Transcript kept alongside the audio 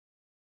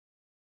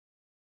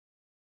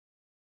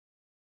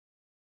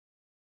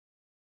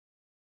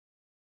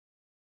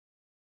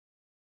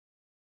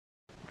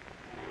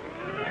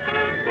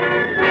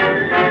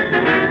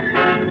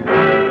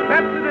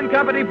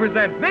Company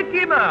presents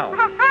Mickey Mouse.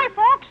 Hi,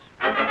 folks.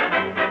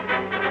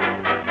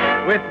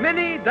 With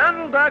Minnie,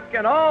 Donald Duck,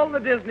 and all the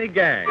Disney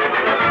gang.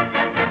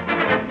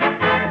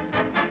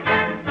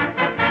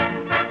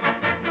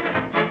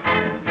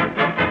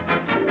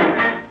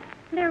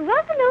 There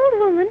was an old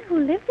woman who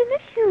lived in a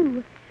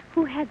shoe,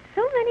 who had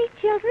so many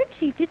children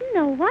she didn't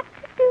know what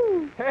to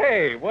do.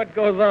 Hey, what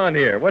goes on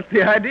here? What's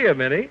the idea,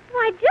 Minnie?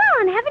 Why,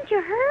 John, haven't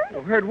you heard?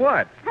 You heard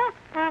what?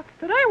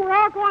 Today we're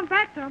all going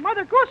back to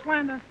Mother Goose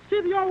Land to see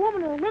the old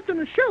woman who lived in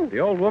the shoe. The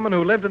old woman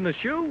who lived in the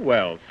shoe?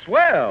 Well,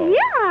 swell.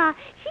 Yeah,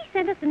 she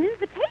sent us an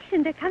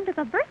invitation to come to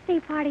the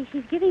birthday party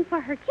she's giving for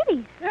her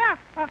kitties. Yeah,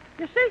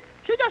 you see,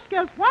 she just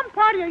gives one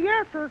party a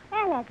year for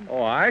all of them.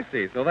 Oh, I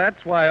see. So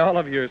that's why all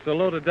of you are so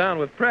loaded down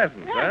with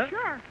presents, Yeah, huh?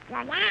 sure.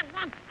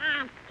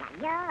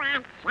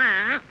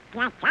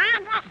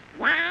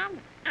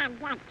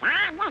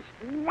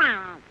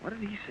 What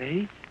did he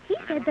say? He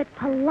said that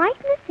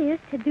politeness is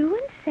to do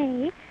and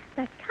say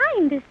the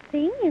kindest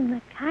thing in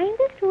the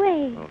kindest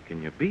way. Oh,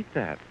 can you beat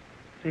that?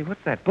 Say,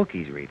 what's that book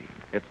he's reading?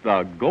 It's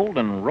the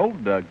Golden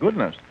Road to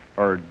Goodness,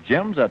 or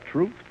Gems of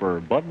Truth for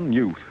Budding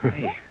Youth.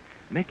 Hey,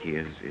 Mickey,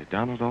 is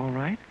Donald all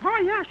right?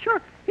 Oh, yeah,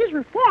 sure. He's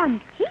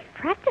reformed. He's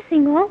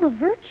practicing all the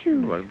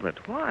virtues. Well,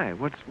 but why?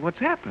 What's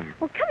happened?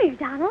 Well, come here,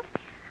 Donald.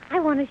 I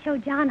want to show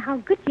John how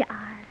good you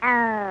are.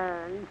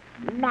 Oh,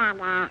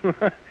 Mama.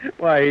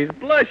 Why, he's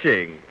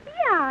blushing.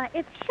 Yeah,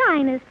 it's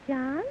shyness,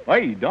 John.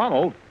 Hey,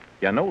 Donald,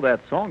 you know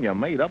that song you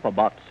made up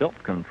about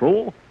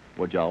self-control?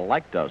 Would you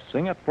like to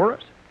sing it for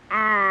us?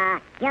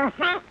 You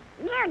think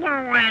you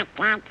don't like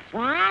that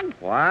song?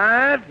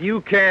 What?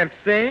 You can't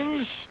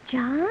sing? Shh,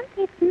 John,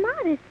 it's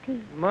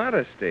modesty.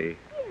 Modesty.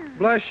 Yeah.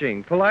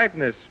 Blushing,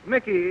 politeness.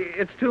 Mickey,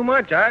 it's too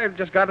much. I've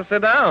just got to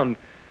sit down.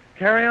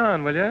 Carry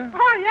on, will you?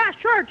 Oh, yeah,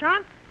 sure,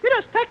 John. You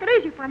just take it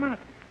easy for a minute.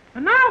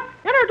 And now,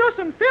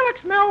 introducing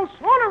Felix Mills'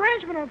 own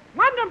arrangement of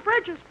London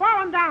Bridge is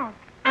Falling Down.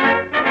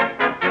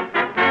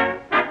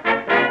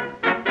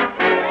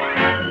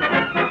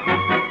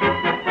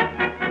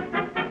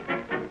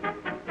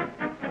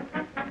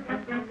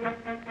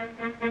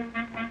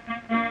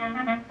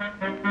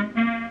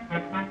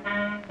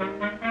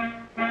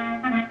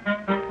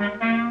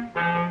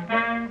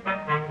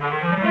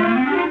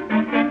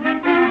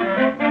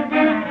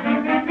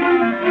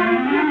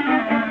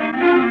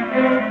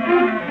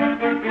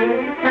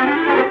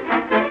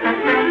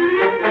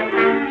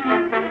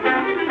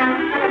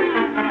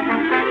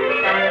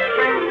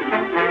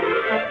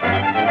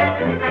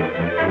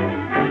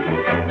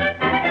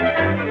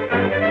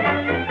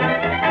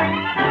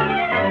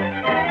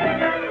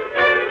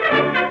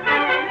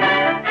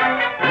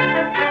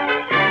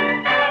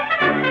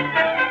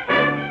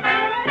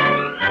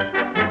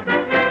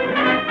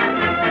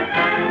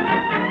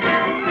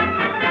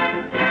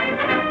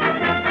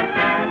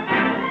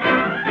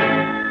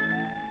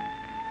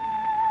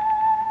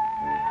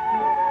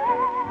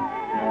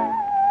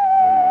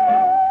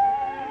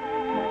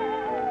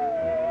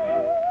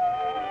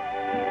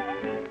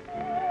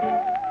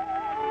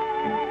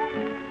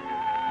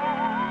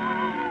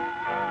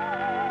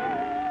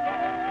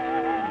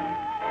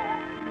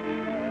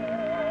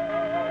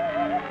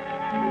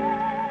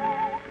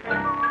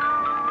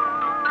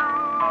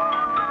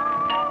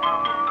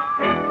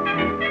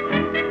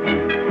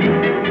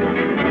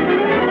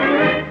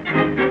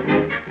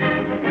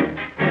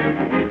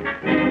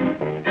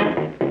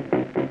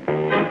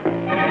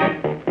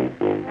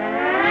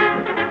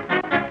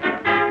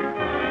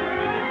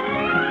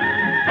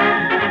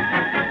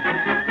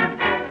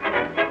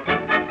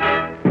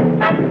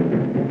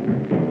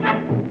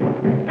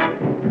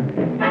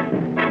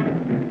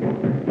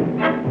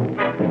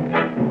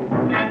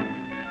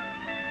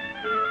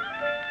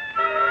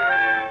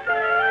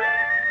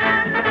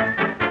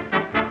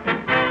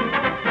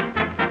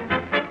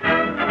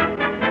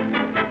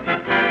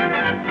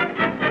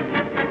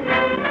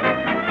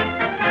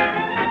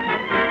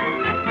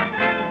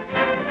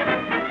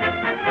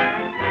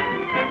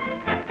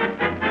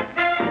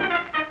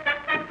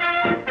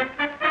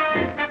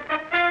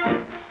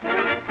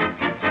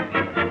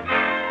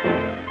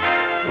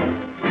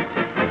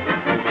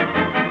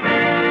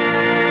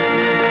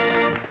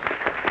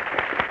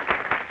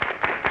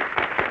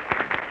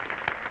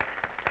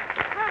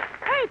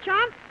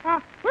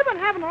 We've been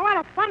having a lot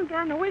of fun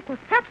during the week with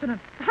Pepsodent.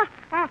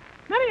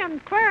 Minnie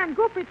and Claire and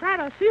Goofy tried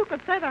to see who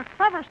could say the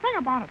cleverest thing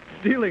about it.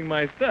 Stealing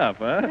my stuff,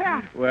 huh?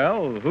 Yeah.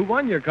 Well, who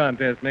won your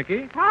contest,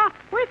 Mickey?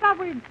 We thought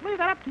we'd leave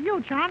that up to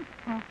you, John.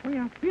 Will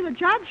you be the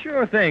judge?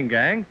 Sure thing,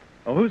 gang.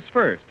 Oh, who's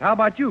first? How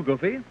about you,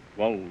 Goofy?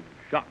 Well,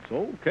 shucks,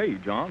 okay,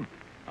 John.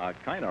 I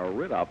kind of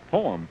read a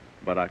poem,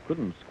 but I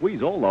couldn't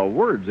squeeze all the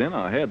words in.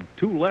 I had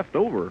 2 left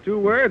over. 2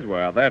 words?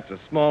 Well, that's a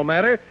small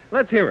matter.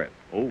 Let's hear it.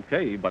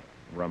 Okay, but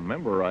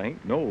remember, I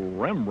ain't no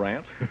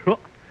Rembrandt.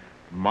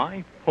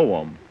 My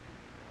poem.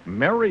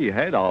 Mary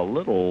had a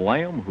little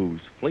lamb whose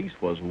fleece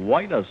was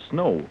white as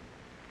snow,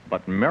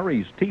 but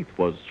Mary's teeth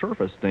was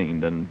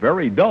surface-stained and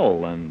very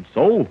dull, and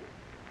so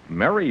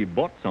Mary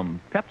bought some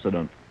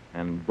Pepsodent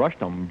and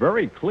brushed 'em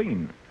very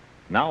clean.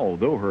 Now,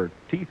 though her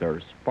teeth are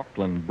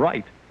sparkling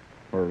bright,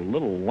 her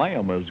little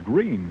lamb is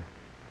green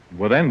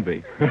with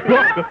envy.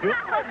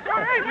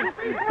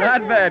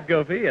 Not bad,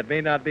 Goofy. It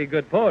may not be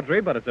good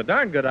poetry, but it's a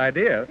darn good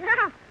idea.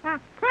 Yeah.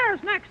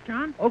 Clara's next,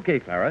 John. Okay,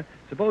 Clara.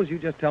 Suppose you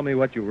just tell me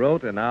what you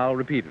wrote, and I'll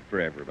repeat it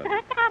for everybody.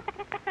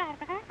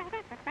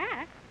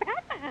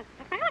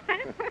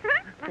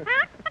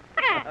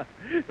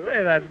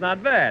 Say, that's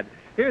not bad.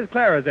 Here's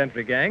Clara's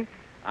entry, gang.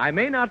 I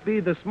may not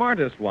be the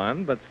smartest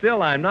one, but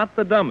still I'm not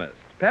the dumbest.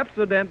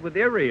 Pepsodent with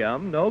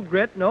Irium, no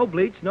grit, no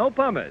bleach, no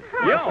pumice.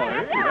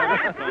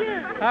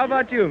 How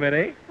about you,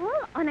 Minnie?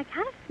 Well, on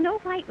account of Snow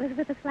White was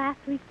with us last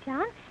week,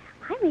 John,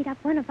 I made up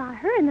one about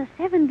her and the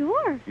 7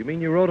 dwarfs. You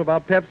mean you wrote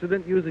about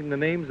Pepsodent using the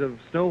names of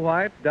Snow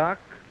White, Doc,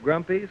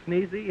 Grumpy,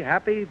 Sneezy,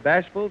 Happy,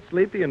 Bashful,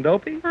 Sleepy, and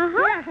Dopey?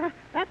 Uh-huh. Yeah,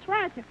 that's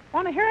right.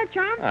 Want to hear it,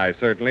 John? I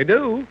certainly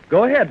do.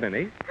 Go ahead,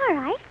 Minnie. All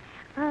right.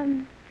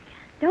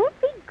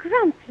 Don't be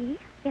grumpy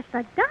if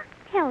the doc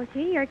tells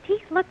you your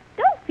teeth look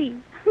dopey.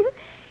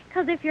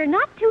 Because if you're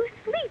not too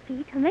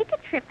sleepy to make a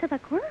trip to the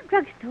corner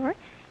drugstore,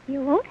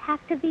 you won't have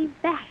to be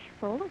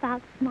bashful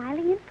about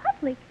smiling in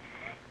public.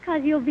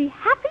 Because you'll be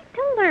happy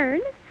to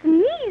learn it's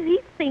an easy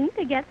thing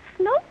to get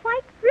Snow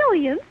White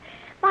brilliance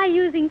by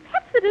using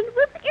Pepsodent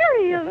with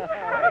Irium.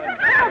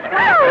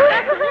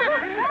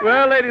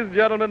 Well, ladies and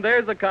gentlemen,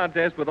 there's a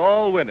contest with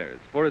all winners.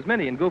 For as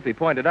Minnie and Goofy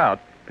pointed out,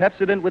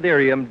 Pepsodent with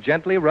Irium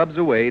gently rubs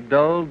away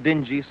dull,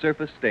 dingy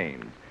surface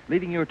stains,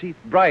 leaving your teeth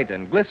bright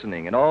and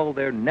glistening in all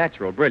their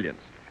natural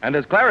brilliance. And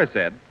as Clara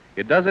said,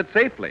 it does it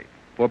safely,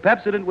 for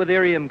Pepsodent with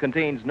Irium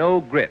contains no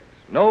grit,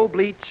 no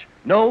bleach,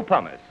 no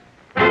pumice.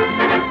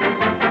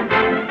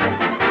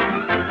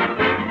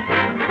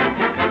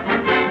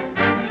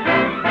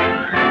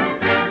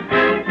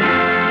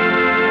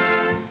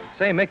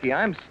 Say, Mickey,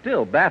 I'm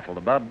still baffled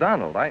about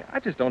Donald. I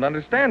just don't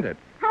understand it.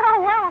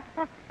 Oh,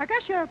 well, I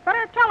guess you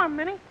better tell him,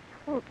 Minnie.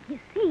 Well, you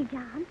see,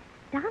 John,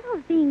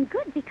 Donald's being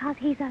good because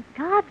he's a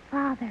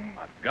godfather.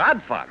 A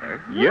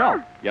godfather?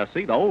 Yeah. You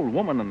see, the old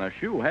woman in the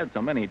shoe had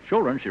so many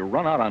children she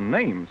run out of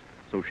names,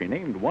 so she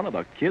named one of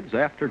the kids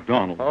after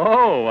Donald.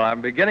 Oh,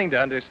 I'm beginning to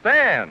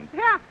understand.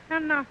 Yeah,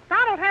 and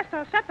Donald has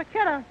to set the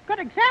kid a good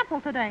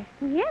example today.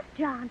 Yes,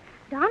 John.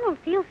 Donald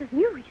feels his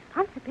new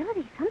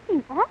responsibility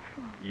something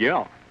awful.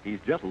 Yeah, he's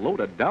just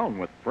loaded down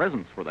with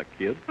presents for the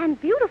kids.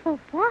 And beautiful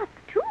thoughts,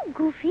 too,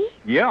 Goofy.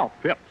 Yeah,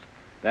 Pips.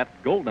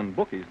 That golden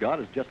book he's got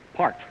is just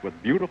parched with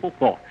beautiful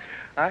thoughts.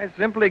 I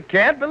simply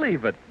can't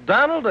believe it.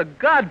 Donald, a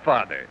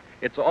godfather.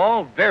 It's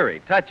all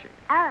very touching.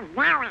 Oh,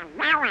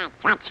 very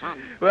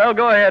touching. Well,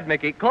 go ahead,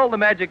 Mickey. Call the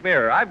magic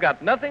mirror. I've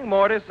got nothing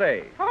more to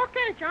say.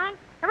 Okay, John.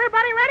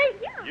 Everybody ready?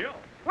 Yeah.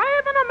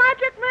 Wave in the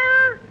magic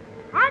mirror.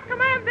 I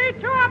command thee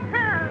to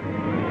appear.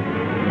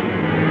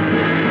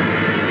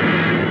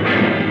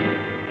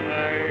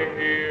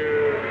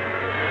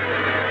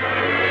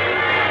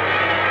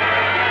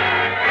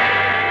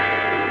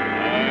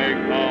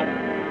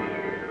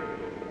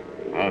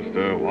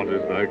 Master, what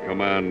is thy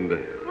command?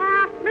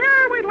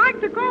 Mirror, we'd like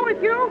to go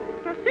with you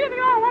to see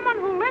the old woman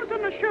who lives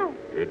in the shoe.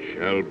 It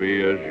shall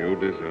be as you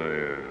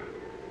desire.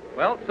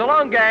 Well, so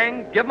long,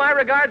 gang. Give my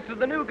regards to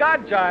the new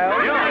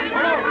godchild.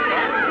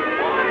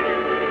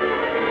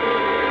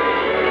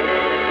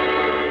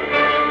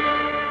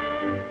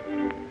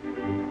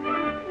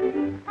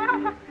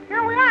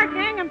 Here we are,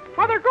 gang, in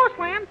Mother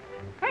Gooseland.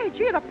 Hey,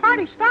 gee, the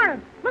party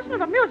started. Listen to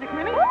the music,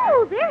 Minnie.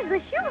 Oh, there's the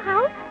shoe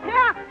house.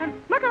 Yeah, and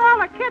look at all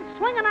the kids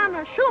swinging on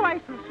their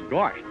shoelaces.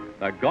 Gosh,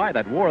 the guy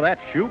that wore that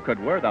shoe could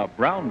wear the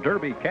Brown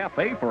Derby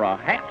Cafe for a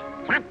hat.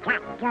 Tut,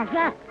 tut, Goofy.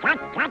 Tut,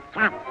 tut,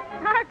 tut.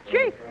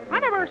 Gee, I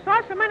never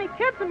saw so many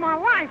kids in my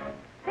life.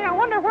 Hey, I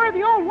wonder where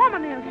the old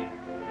woman is.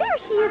 There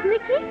she is,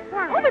 Mickey.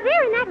 Over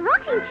there in that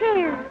rocking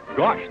chair.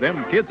 Gosh,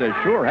 them kids is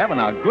sure having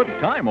a good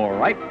time, all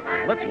right.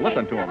 Let's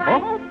listen to them, huh?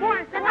 Oh,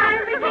 boy. The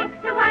farmer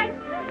takes a wife.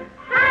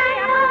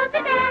 Hi-ho,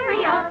 the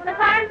dairy-o, the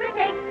farmer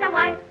takes a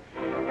wife.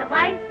 The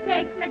wife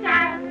takes a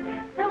child.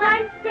 The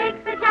wife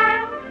takes a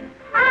child.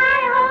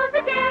 Hi-ho,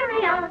 the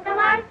dairy-o, the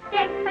wife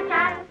takes a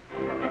child.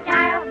 The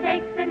child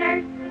takes a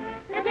nurse.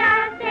 The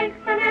child takes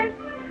a nurse.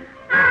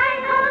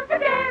 Hi-ho, the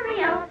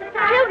dairy-o, the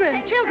child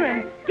takes a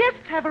nurse.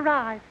 Guests have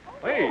arrived.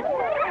 Hey,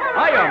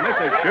 hiya,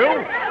 Mrs.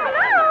 Shoe.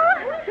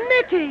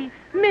 Mickey,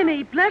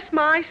 Minnie, bless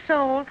my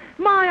soul.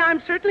 My,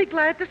 I'm certainly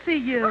glad to see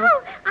you.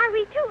 Oh, are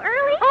we too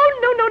early?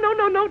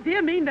 Oh, no,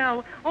 dear me,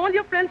 no. All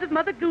your friends of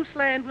Mother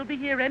Gooseland will be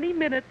here any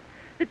minute.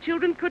 The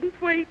children couldn't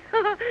wait.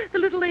 The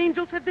little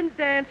angels have been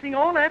dancing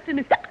all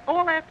afternoon.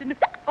 All afternoon.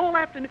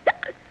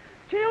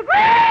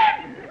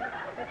 Children!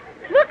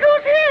 Look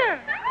who's here!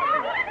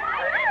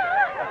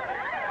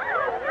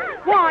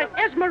 Why,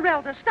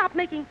 Esmeralda, stop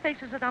making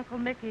faces at Uncle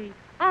Mickey.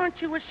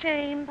 Aren't you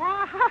ashamed?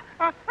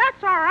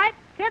 That's all right.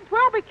 Kids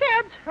will be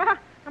kids,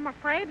 I'm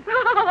afraid.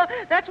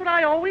 That's what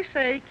I always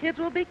say. Kids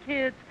will be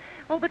kids.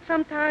 Oh, but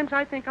sometimes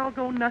I think I'll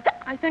go nuts.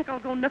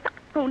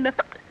 Go nuts.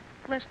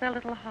 Bless their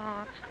little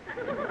hearts.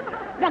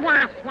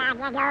 Bless their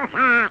little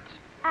hearts.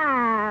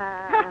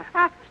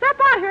 Oh. Step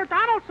out here,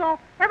 Donald, so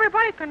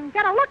everybody can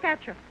get a look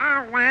at you.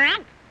 All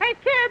right. Hey,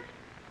 kids,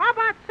 how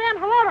about saying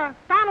hello to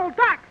Donald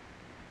Duck?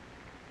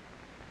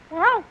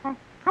 Well,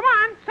 Come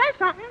on, say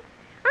something.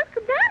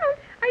 Uncle Donald,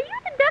 are you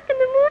the duck in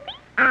the movie?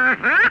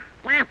 Uh-huh,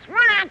 that's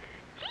right.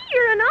 Gee,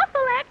 you're an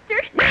awful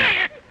actor.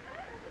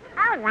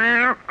 Oh,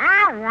 well,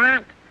 all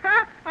right.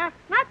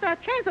 Not to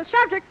change the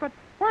subject, but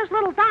where's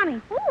little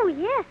Donnie? Oh,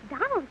 yes,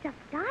 Donald's just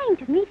dying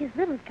to meet his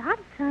little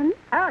godson.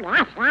 Oh,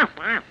 yes.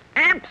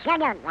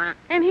 Absolutely.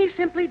 And he's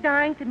simply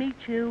dying to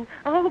meet you.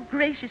 Oh,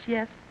 gracious,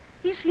 yes.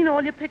 He's seen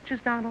all your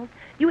pictures, Donald.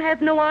 You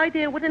have no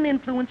idea what an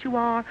influence you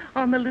are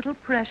on the little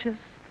precious.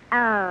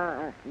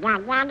 Oh, the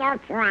little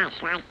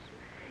precious.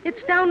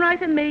 It's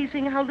downright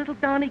amazing how little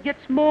Donnie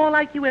gets more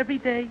like you every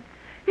day.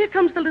 Here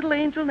comes the little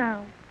angel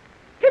now.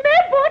 Come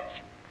here,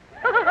 Butch!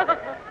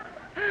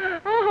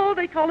 Oh,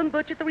 they call him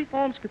Butch at the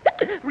reform school.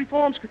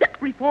 Reform school.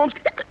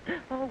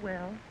 Oh,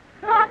 well.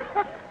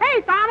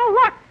 Hey, Donald,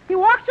 look. He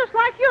walks just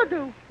like you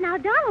do. Now,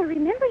 Donald,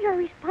 remember your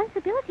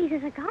responsibilities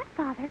as a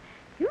godfather.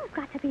 You've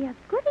got to be a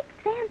good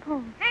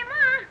example. Hey,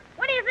 Ma,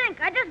 what do you think?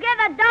 I just gave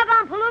that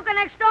doggone palooka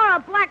next door a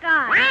black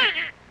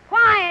eye.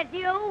 Quiet,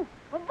 you.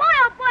 Well, boy,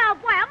 am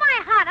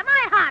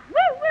I hot.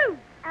 Woo!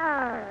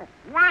 Oh,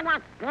 what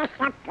a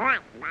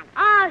disappointment.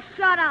 Oh,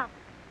 shut up.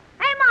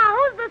 Hey, Ma,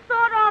 who's the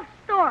sawed-off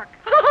stork?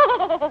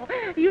 Oh,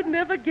 you'd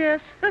never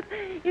guess.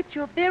 It's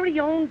your very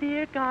own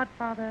dear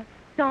godfather,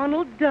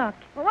 Donald Duck.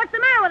 Well, what's the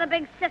matter with a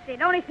big sissy?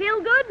 Don't he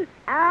feel good?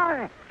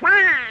 Oh,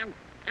 fine.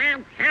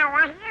 And how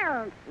are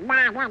you,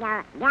 my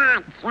little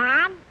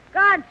godson?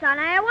 Godson,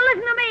 eh? Well,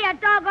 listen to me, you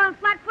doggone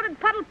flat-footed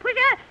puddle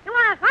pusher. You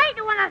want to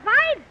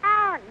fight?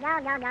 Oh, no.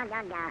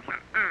 Not me.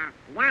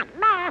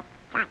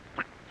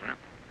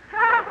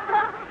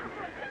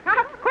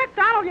 Quick,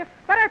 Donald, you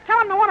better tell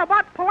him the one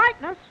about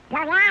politeness.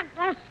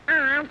 Politeness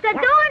and... So do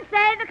and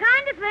say the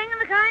kindest thing in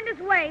the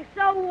kindest way.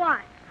 So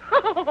what?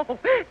 Oh,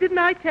 didn't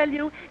I tell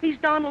you? He's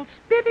Donald's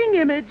spitting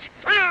image.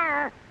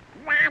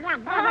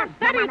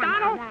 Steady,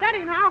 Donald,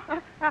 steady now.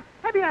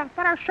 Maybe you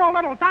better show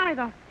little Donnie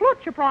the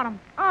flute you brought him.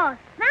 Oh,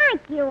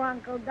 thank you,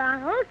 Uncle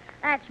Donald.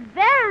 That's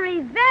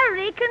very,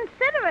 very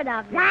considerate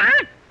of you.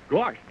 What?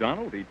 Gosh,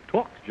 Donald, he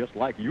talks just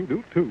like you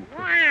do, too.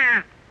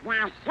 Yeah,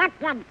 there's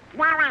something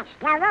very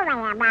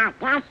scary about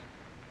this.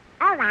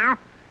 Oh, well,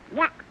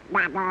 look,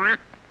 my boy.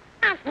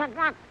 Isn't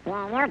that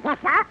beautiful?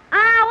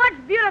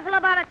 What's beautiful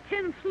about a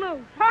tin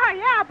flute? Oh,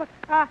 yeah, but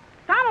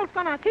Donald's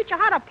going to teach you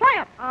how to play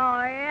it.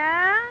 Oh,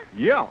 yeah?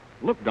 Yeah.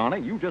 Look,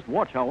 Donnie, you just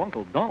watch how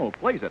Uncle Donald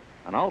plays it,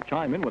 and I'll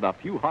chime in with a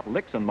few hot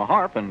licks in my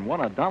harp, and one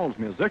of Donald's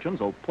musicians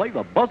will play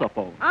the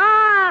buzzophone.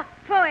 Ah,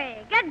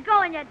 phooey. Get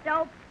going, you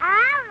dope.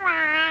 All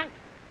right.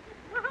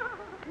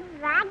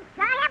 One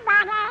for the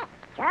money,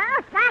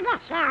 two for the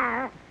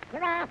show, three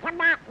to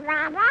make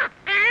ready,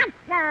 and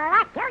four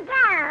to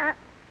go.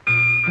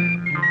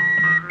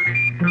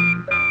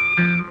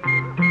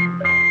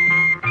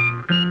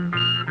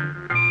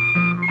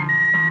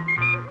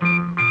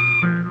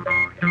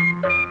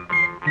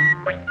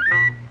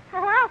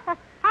 Well,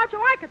 how'd you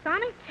like it,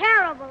 Donnie?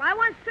 Terrible. I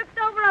once tripped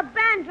over a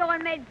banjo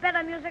and made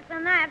better music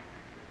than that.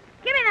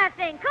 Give me that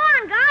thing. Come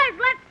on, guys.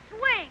 Let's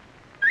swing.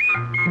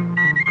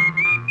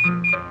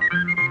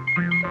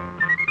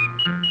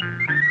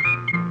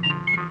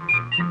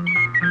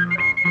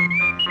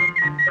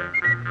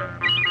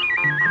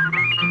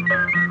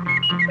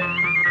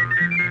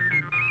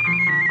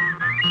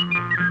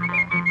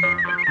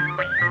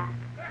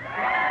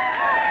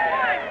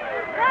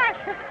 Gosh,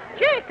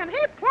 gee, can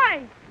he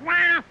play?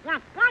 Well,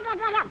 just take it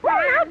in a Oh,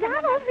 now,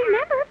 Donald,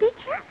 remember, be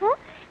careful.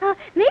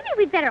 Maybe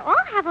we'd better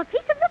all have a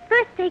piece of the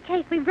birthday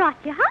cake we brought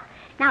you, huh?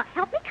 Now,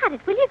 help me cut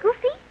it, will you,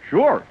 Goofy?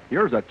 Sure.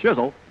 Here's a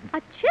chisel.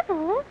 A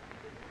chisel?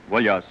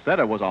 Well, you said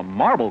it was a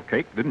marble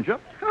cake, didn't you?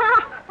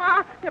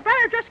 You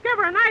better just give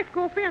her a knife,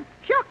 Goofy, and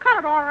she'll cut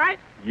it all right.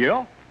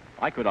 Yeah.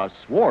 I could have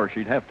swore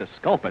she'd have to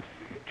sculpt it.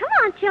 Come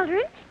on,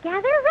 children,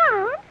 gather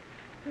around.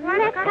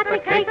 Let's cut the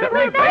cake that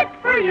we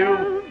baked for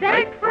you,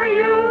 baked for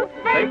you,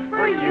 baked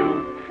for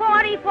you.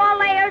 44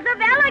 layers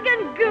of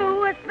elegant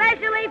goo,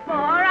 especially for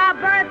our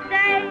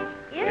birthday.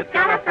 It's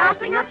got a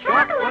frosting of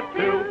chocolate,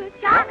 too.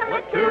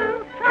 Chocolate,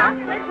 too.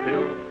 Chocolate,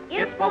 too.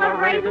 It's full of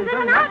raisins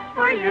and nuts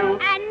for you.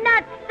 And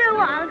nuts to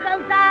Uncle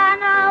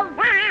Donald.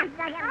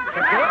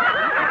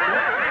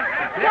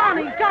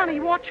 Johnny,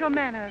 watch your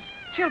manners.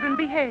 Children,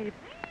 behave.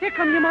 Here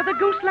come your Mother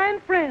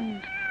Gooseland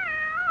friends.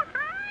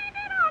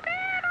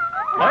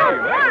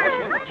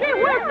 Gee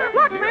whiz,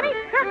 look, Minnie,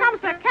 here comes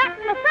the cat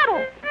and the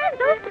fiddle. And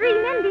those three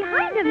men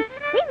behind him,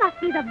 they must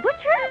be the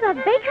butcher, the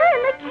baker,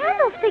 and the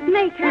candlestick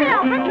maker.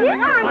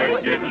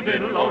 Hi, diddle,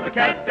 diddle, oh, the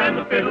cat and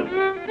the fiddle.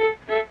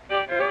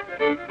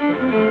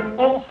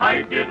 Oh,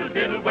 hi, diddle,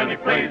 diddle, when he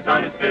plays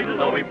on his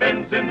fiddle, oh, he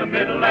bends in the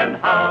middle and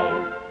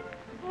howls.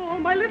 Oh,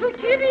 my little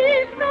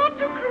kitties start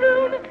to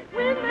croon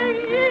when they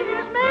hear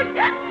his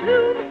magic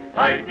tune.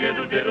 Hi,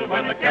 diddle, diddle,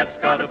 when the cat's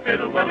got a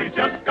fiddle, well, he's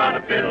just got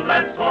a fiddle,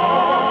 that's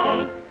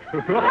all.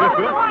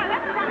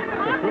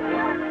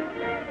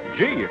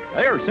 Gee,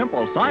 there's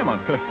Simple Simon.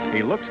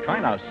 He looks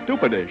kind of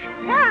stupidish.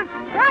 Yeah,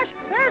 gosh,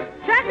 there's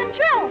Jack and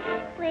Jill.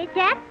 We're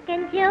Jack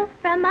and Jill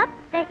from up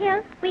the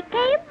hill. We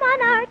came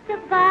on our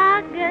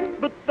toboggan.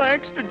 But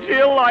thanks to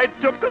Jill, I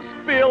took a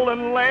spill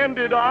and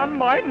landed on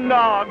my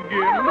noggin. Gee,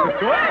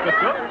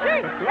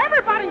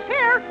 everybody's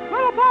here.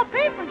 Little Bo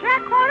Peep and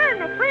Jack Horner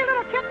and the three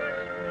little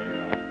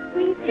kittens.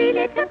 We three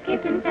little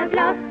kittens have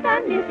lost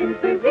our mittens.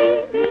 We're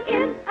really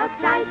in a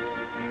plight.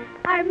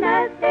 Our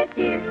mother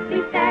dear,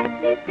 we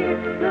sadly fear,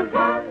 will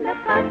want the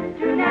fun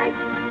tonight.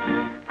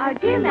 Our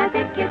dear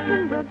mother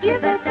kitten will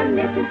give us a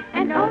mitten,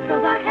 and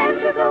also a hand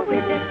to go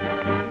with it.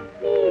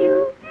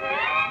 Mew,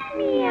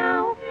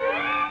 meow,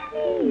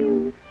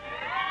 mew.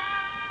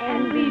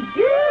 And we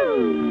do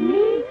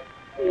mew,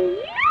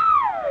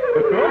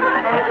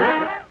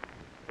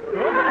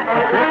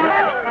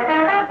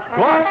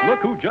 Gosh, look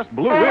who just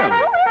blew in.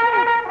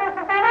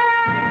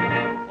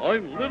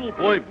 I'm Little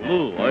Boy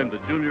Blue. I'm the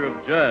junior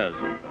of jazz.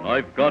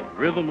 I've got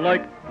rhythm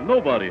like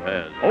nobody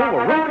has. Oh,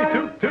 a roopy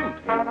toot toot.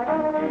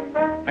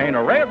 And a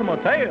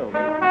razzmatazz.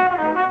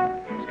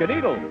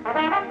 Skadeedle.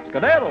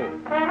 Skedaddle.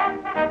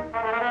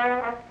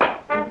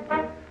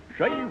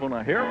 Shave on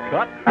a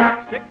haircut.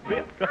 Stick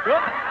bit.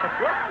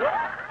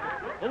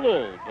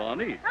 Hello,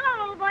 Donnie. Hello,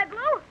 little boy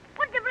Blue.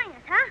 What'd you bring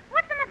us, huh?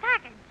 What's in the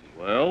package?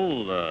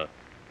 Well,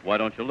 why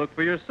don't you look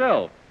for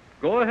yourself?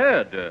 Go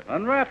ahead,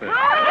 unwrap it. Oh,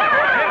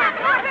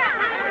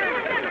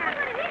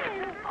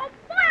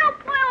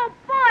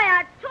 boy,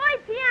 a toy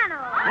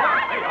piano.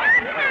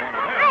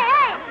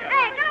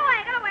 Hey, get away.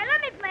 Let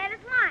me play it.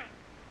 It's mine.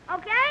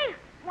 Okay?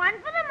 1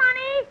 for the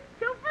money,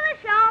 2 for the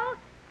show,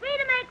 3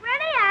 to make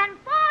ready, and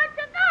 4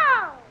 to go.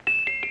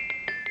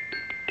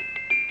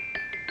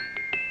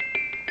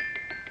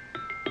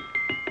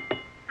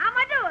 How am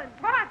I doing?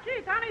 Oh,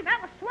 gee, Donnie,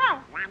 that was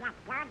swell.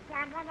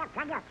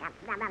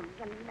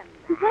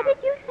 What did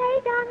you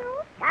say,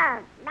 Donald?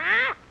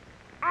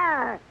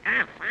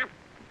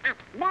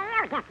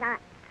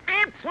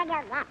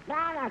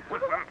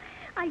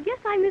 I guess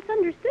I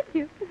misunderstood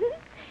you.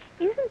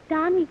 Isn't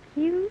Donnie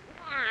cute?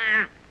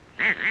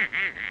 Hey,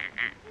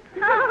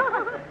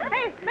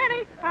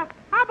 Minnie, how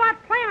about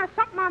playing us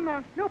something on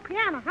the new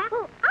piano, huh?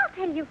 Well, I'll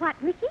tell you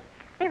what, Mickey.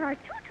 There are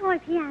 2 toy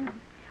pianos.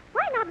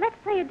 Why not let's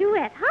play a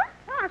duet, huh?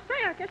 Oh,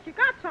 say, I guess you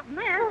got something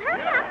there. Well,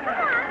 hurry up, come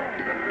on.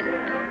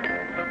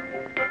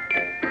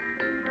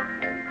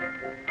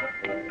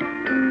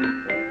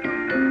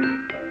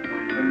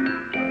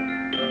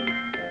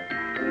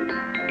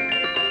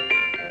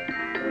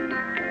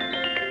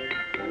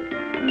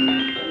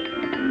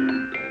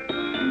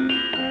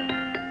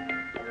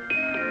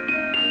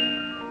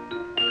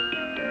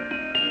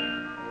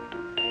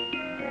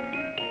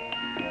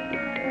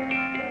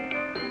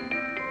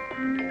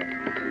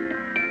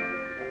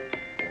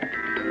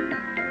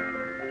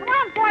 Come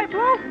on, boy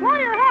Blue, blow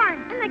your horn.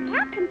 And the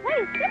captain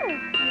plays too.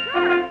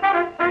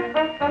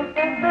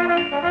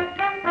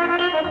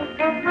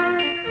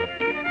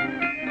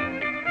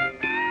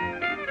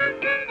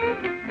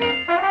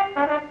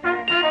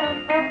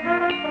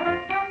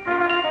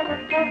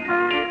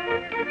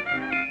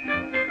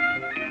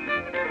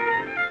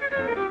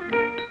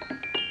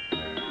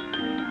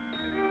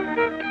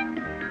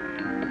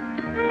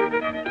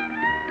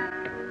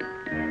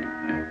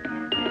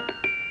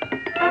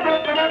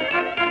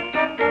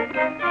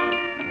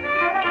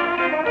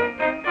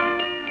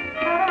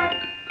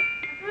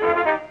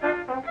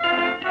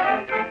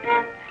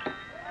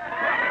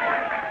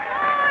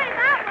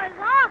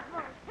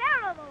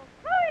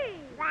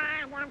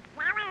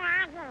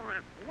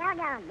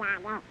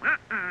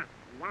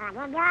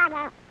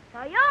 So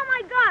you're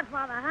my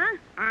godfather, huh?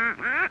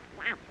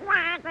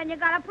 Then you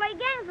gotta play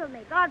games with me.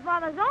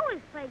 Godfathers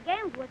always play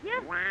games with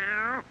you.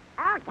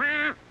 How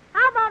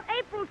about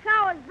April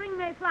showers bring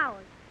May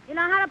flowers? You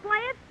know how to play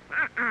it?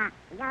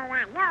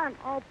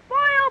 Oh,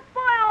 boy,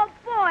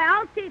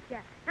 I'll teach you.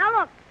 Now,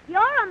 look,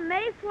 you're a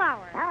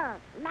Mayflower.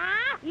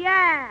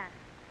 Yeah.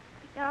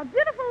 You're a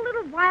beautiful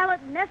little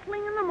violet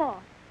nestling in the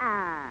moss.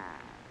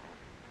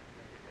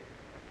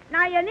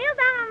 Now, you kneel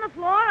down on the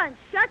floor and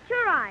shut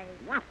your eyes.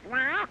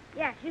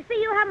 Yes, you see,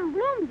 you haven't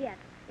bloomed yet.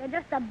 You're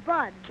just a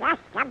bud. And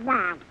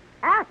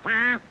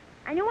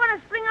you want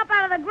to spring up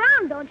out of the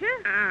ground, don't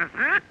you?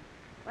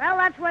 Well,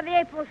 that's where the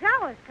April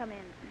showers come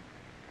in.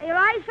 Are your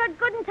eyes shut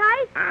good and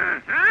tight?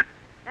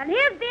 And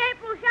here's the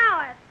April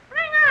showers.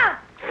 Spring up!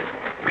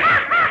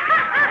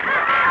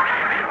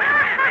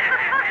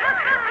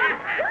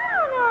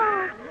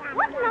 Donald,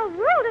 what in the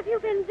world have you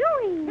been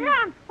doing?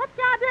 Yeah, what's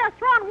the idea of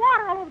throwing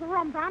water all over the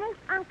room, Donald?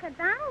 Uncle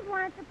Donald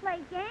wanted to play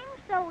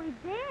games, so we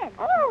did.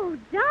 Oh,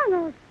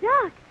 Donald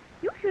Duck,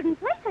 you shouldn't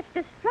play such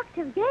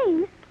destructive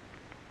games.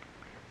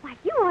 Why,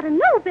 you ought to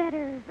know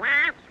better.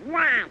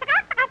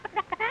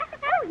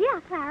 Oh, yeah,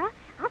 Clara.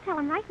 I'll tell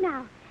him right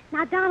now.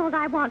 Now, Donald,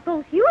 I want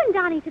both you and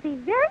Donnie to be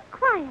very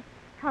quiet,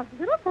 because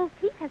little Bo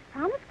Peep has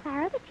promised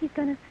Clara that she's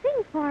going to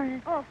sing for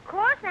us. Oh, of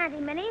course, Auntie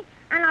Minnie.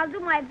 And I'll do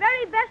my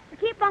very best to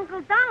keep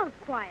Uncle Donald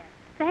quiet.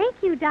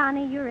 Thank you,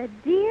 Donnie. You're a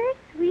dear,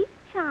 sweet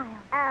child.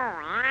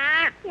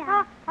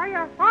 Yeah. Are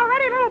you all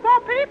ready, little Bo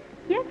Peep?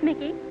 Yes,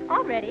 Mickey.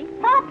 All ready.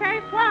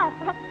 Okay, swell.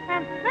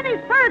 And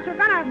Minnie's birds are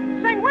going to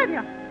sing with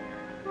you.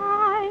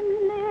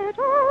 I'm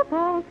little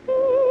bo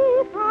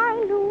peep,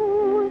 I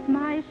lose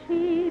my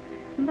sheep,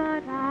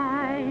 but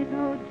I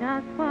know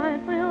just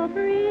what will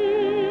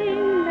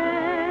bring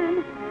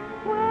them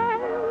when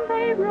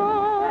they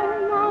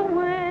roam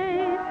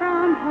away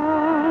from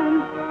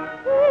home.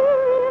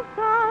 Here's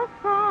the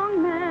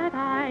song that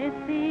I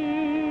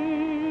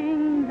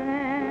sing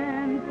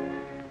them.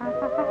 I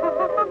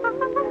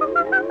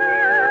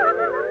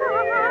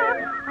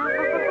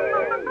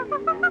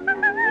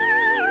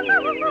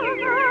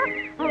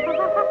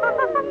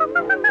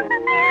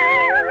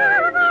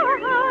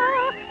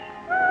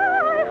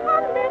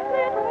hum this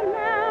little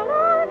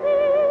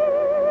melody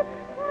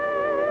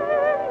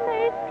when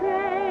they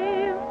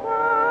stray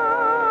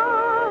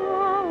far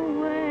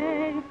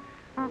away.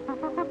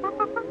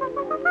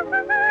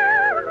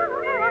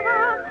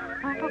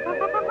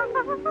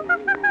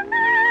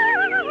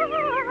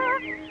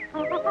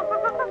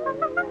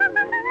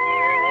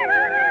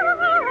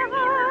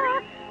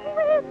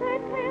 With their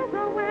tails a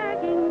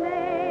wagging,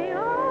 they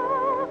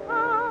all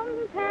come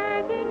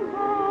tagging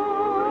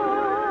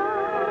home.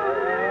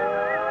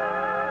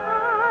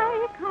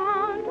 I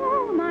count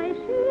all my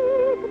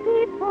sheep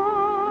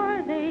before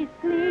they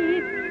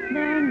sleep.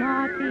 They're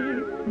naughty,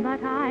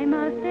 but I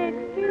must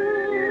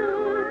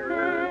excuse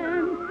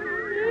them.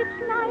 Each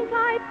night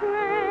I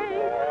pray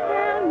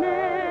they'll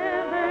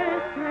never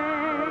stray.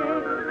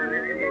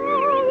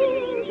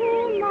 Knowing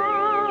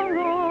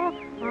tomorrow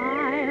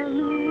I'll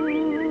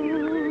lose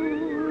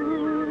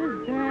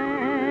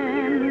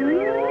them.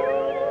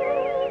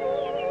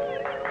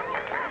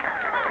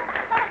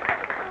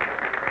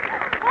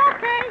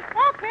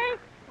 Okay.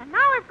 And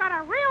now we've got a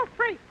real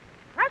treat.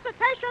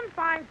 Recitations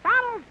by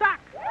Donald Duck.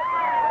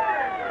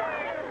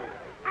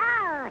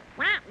 Oh,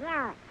 thank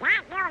you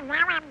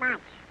very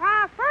much.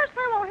 First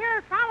we will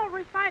hear Donald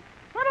recite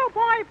Little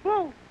Boy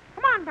Blue.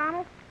 Come on,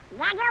 Donald.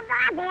 Little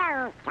boy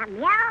blue, to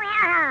blow your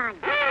horn.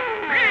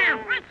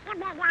 What's the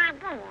big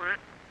idea?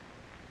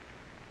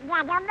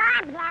 Little boy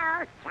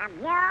blue, to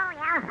blow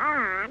your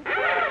horn.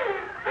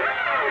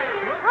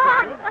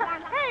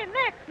 Hey,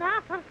 Nick, now,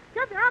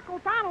 give your Uncle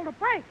Donald a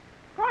break.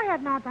 Go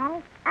ahead now,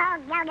 Donald. Oh,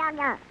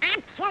 no.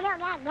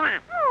 Absolutely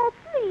not. Oh,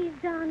 please,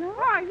 Donald.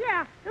 Oh,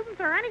 yeah. Isn't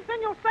there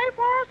anything you'll say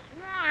for us?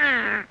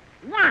 Yeah,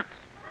 yes.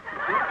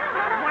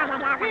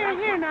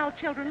 Here now,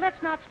 children,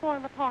 let's not spoil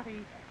the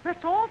party.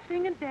 Let's all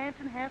sing and dance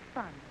and have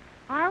fun.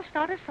 I'll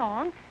start a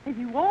song, and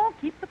you all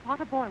keep the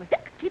pot boiling.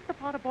 Keep the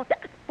pot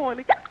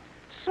boiling.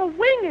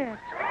 Swing it.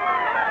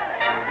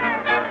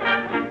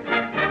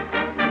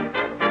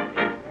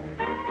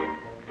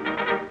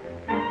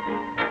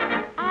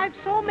 I've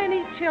so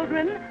many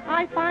children,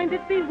 I find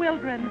it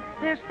bewildering.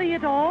 There's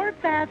Theodore,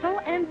 Basil,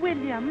 and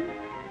William,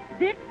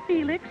 Dick,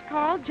 Felix,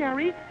 Carl,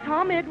 Jerry,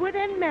 Tom, Edward,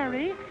 and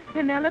Mary,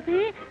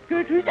 Penelope,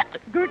 Gertrude.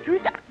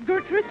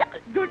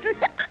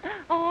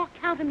 Oh,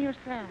 count them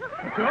yourself.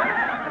 Come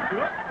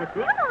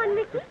on,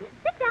 Mickey.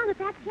 Sit down at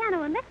that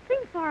piano and let's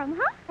sing for him,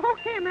 huh?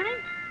 Okay,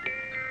 Minnie.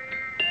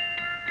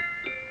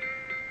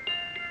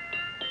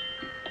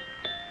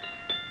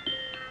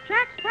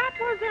 Jack Sprat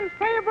was in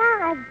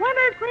favor of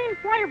wintergreen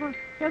flavors.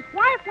 His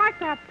wife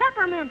liked a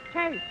peppermint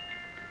taste.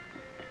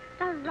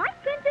 The right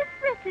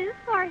dentifrices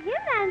for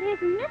him and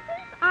his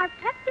missus are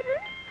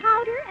pepsodent,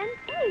 powder, and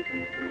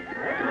paste.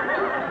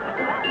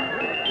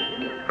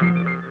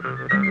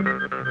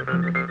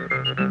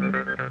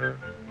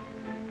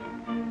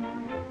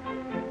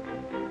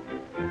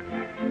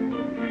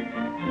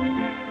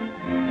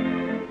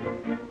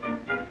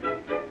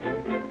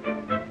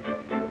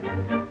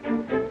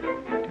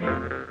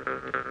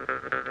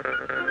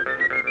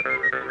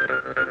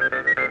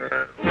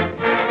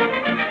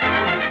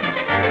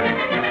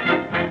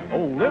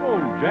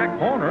 Jack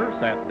Horner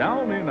sat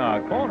down in a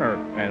corner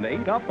and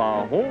ate up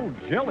a whole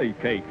jelly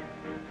cake.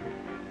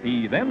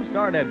 He then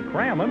started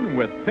cramming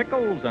with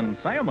pickles and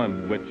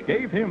salmon, which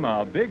gave him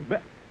a big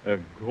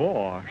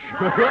gosh.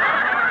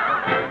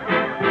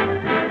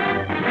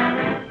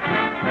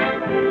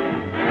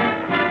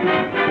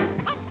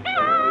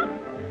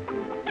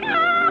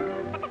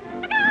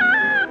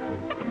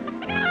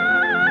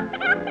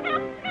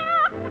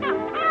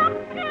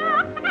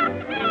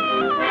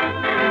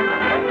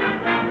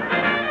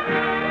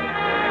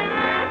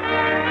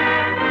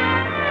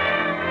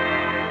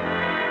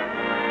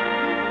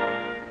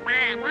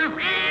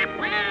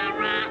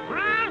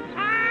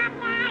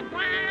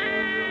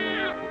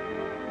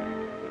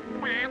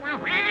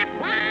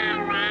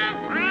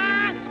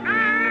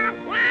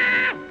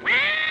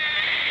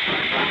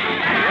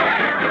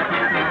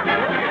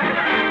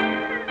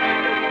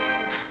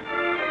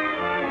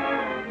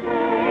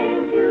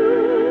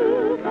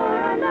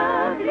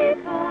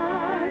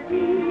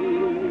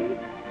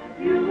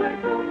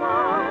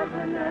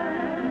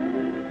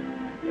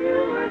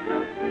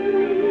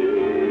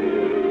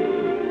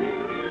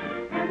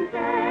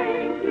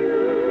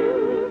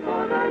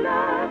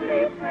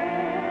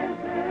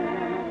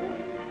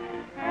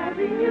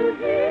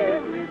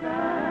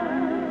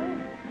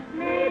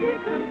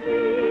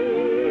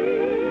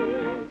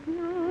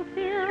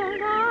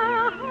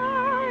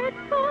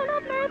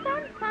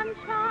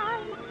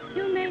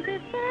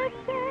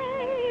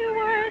 say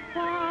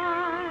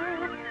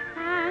worthwhile.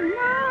 And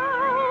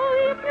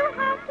now, if you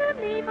have to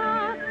leave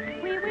us,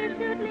 we wish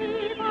you'd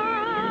leave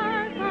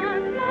us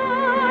alone.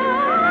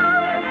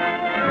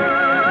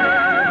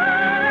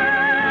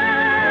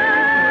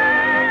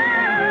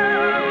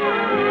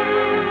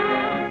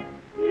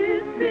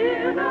 It's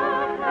been a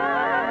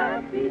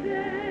happy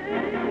day.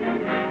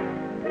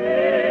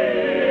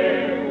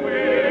 Being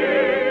with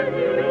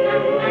you.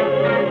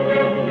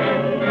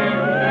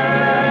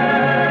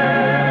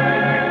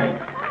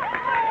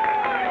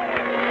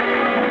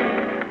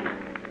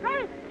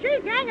 Hey, gee,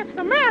 gang, it's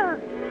the mirror.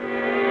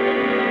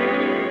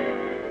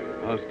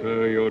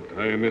 Master, your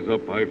time is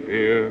up, I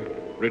fear.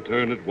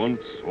 Return at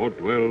once or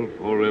dwell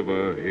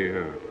forever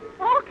here.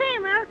 Okay,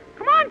 mirror.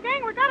 Come on,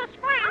 gang, we got a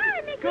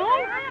sprint. Go?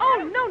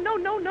 Oh,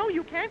 no,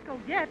 you can't go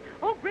yet.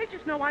 Oh,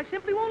 gracious, no, I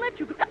simply won't let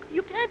you go.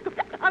 You can't go.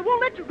 I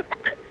won't let you go.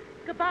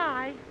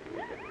 Goodbye.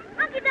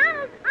 Uncle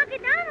Donald! Uncle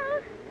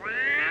Donald!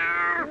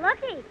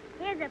 Looky,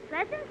 here's a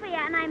present for you,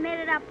 and I made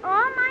it up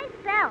all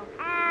myself.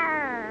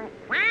 Oh,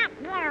 thank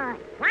you.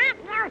 Thank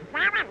you very,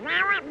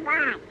 very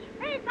much.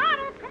 Hey,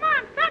 Donald, come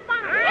on, step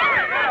on it.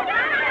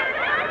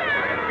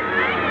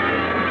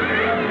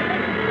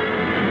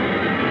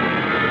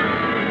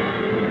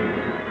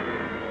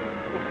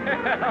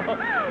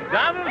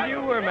 Donald,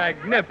 you were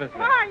magnificent.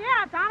 Oh,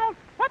 yeah, Donald.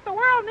 What the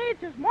world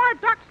needs is more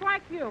ducks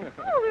like you.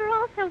 Oh, we're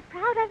all so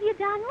proud of you,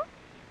 Donald.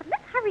 But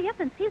let's hurry up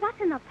and see what's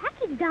in the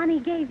package Donnie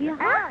gave you,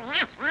 huh? Oh,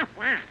 yes, yes,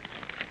 yes.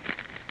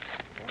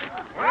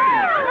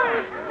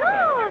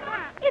 Oh,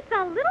 it's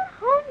a little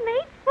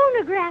homemade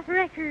phonograph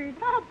record.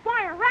 Oh,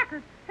 boy, a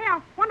record. Hey,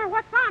 I wonder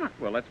what's on it.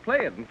 Well, let's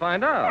play it and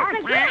find out.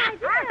 That's a good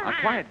idea. Now,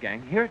 quiet,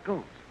 gang. Here it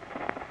goes.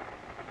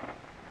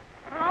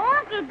 Oh,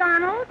 Uncle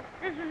Donald,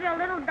 this is your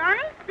little Donnie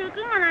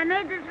speaking, and I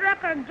made this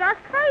record just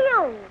for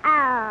you.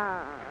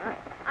 Oh,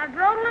 I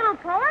wrote a little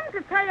poem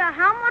to tell you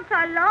how much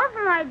I love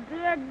my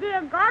dear,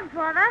 dear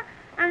godfather,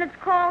 and it's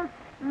called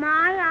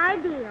My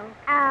Ideal.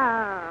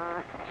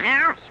 oh,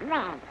 how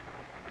sweet.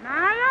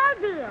 My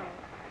ideal.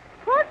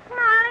 Whose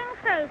smiling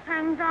face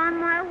hangs on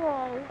my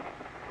wall?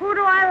 Who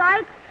do I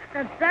like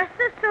the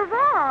bestest of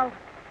all?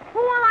 Who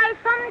will I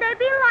someday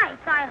be like,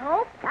 I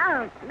hope?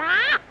 Oh,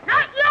 Matt.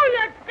 Not you,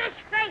 you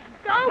dish-faced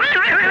dope!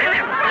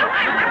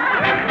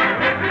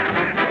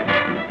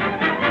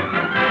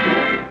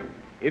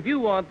 If you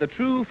want the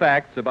true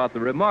facts about the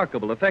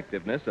remarkable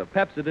effectiveness of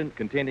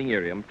Pepsodent-containing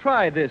Irium,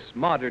 try this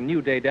modern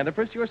New Day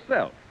dentifrice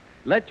yourself.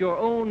 Let your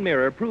own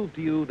mirror prove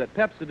to you that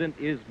Pepsodent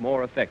is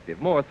more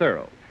effective, more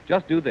thorough.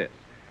 Just do this.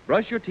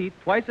 Brush your teeth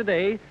twice a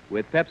day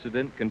with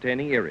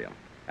Pepsodent-containing Irium.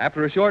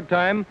 After a short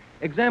time,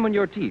 examine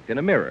your teeth in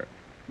a mirror.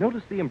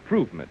 Notice the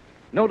improvement.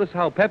 Notice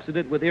how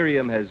Pepsodent with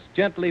Irium has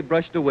gently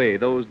brushed away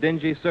those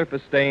dingy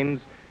surface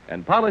stains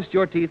and polished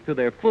your teeth to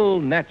their full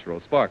natural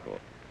sparkle.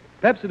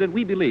 Pepsodent,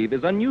 we believe,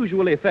 is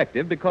unusually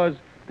effective because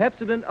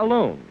Pepsodent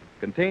alone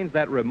contains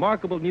that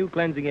remarkable new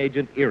cleansing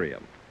agent,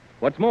 Irium.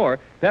 What's more,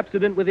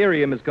 Pepsodent with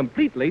Irium is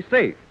completely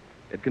safe.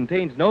 It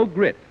contains no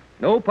grit,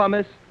 no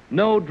pumice,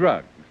 no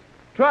drugs.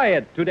 Try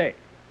it today.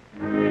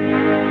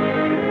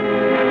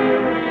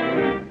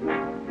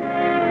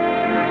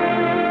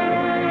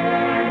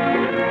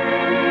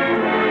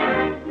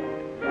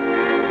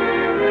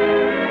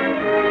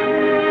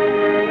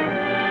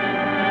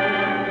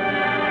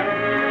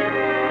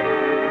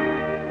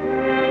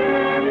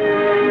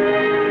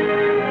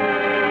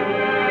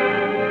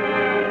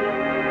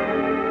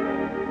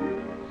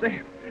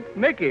 Say,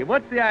 Mickey,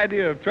 what's the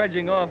idea of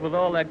trudging off with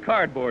all that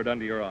cardboard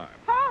under your arm?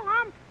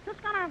 Oh, I'm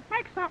just going to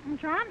make something,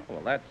 John.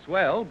 Well, that's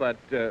swell, but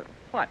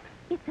what?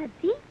 It's a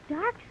deep,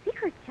 dark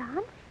secret,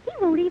 John. He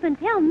won't even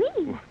tell me.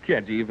 Well,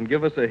 can't you even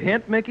give us a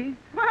hint, Mickey?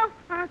 Well,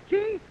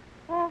 gee,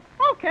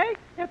 okay.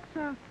 It's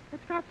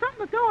got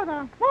something to do with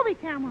a movie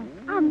camera.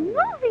 A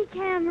movie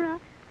camera?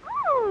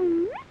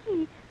 Oh,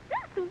 Mickey,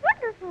 that's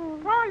wonderful.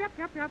 Oh, yep.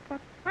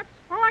 But that's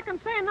all I can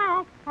say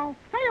now. I'll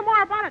tell you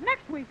more about it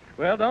next week.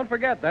 Well, don't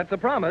forget, that's a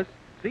promise.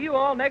 See you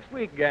all next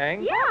week,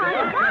 gang.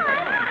 Yeah,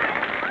 bye.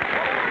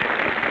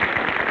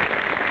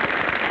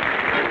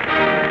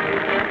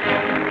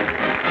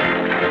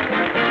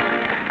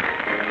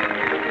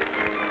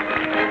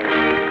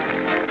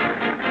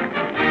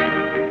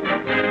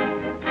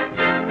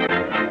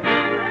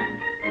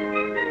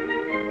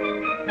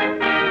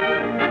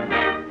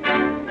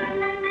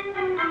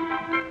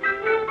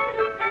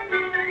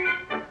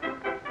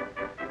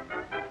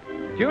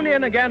 Tune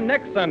in again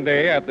next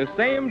Sunday at the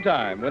same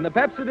time when the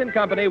Pepsodent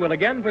Company will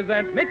again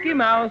present Mickey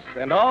Mouse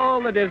and all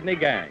the Disney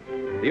gang.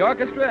 The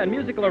orchestra and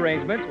musical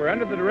arrangements were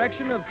under the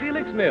direction of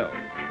Felix Mills.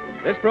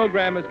 This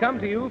program has come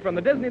to you from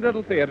the Disney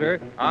Little Theater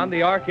on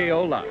the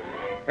RKO lot.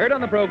 Heard on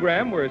the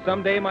program were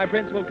Someday My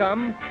Prince Will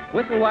Come,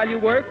 Whistle While You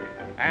Work,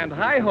 and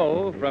Hi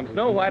Ho from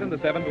Snow White and the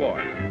Seven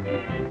Dwarfs.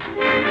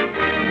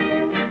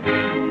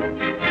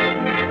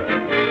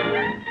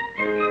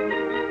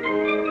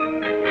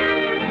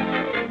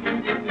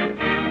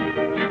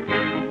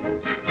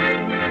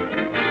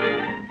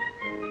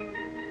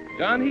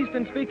 John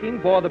Heaston speaking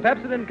for the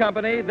Pepsodent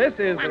Company. This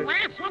is... The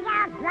National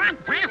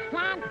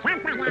Broadcasting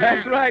Company.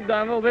 That's right,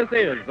 Donald. This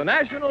is the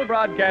National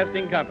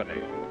Broadcasting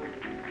Company.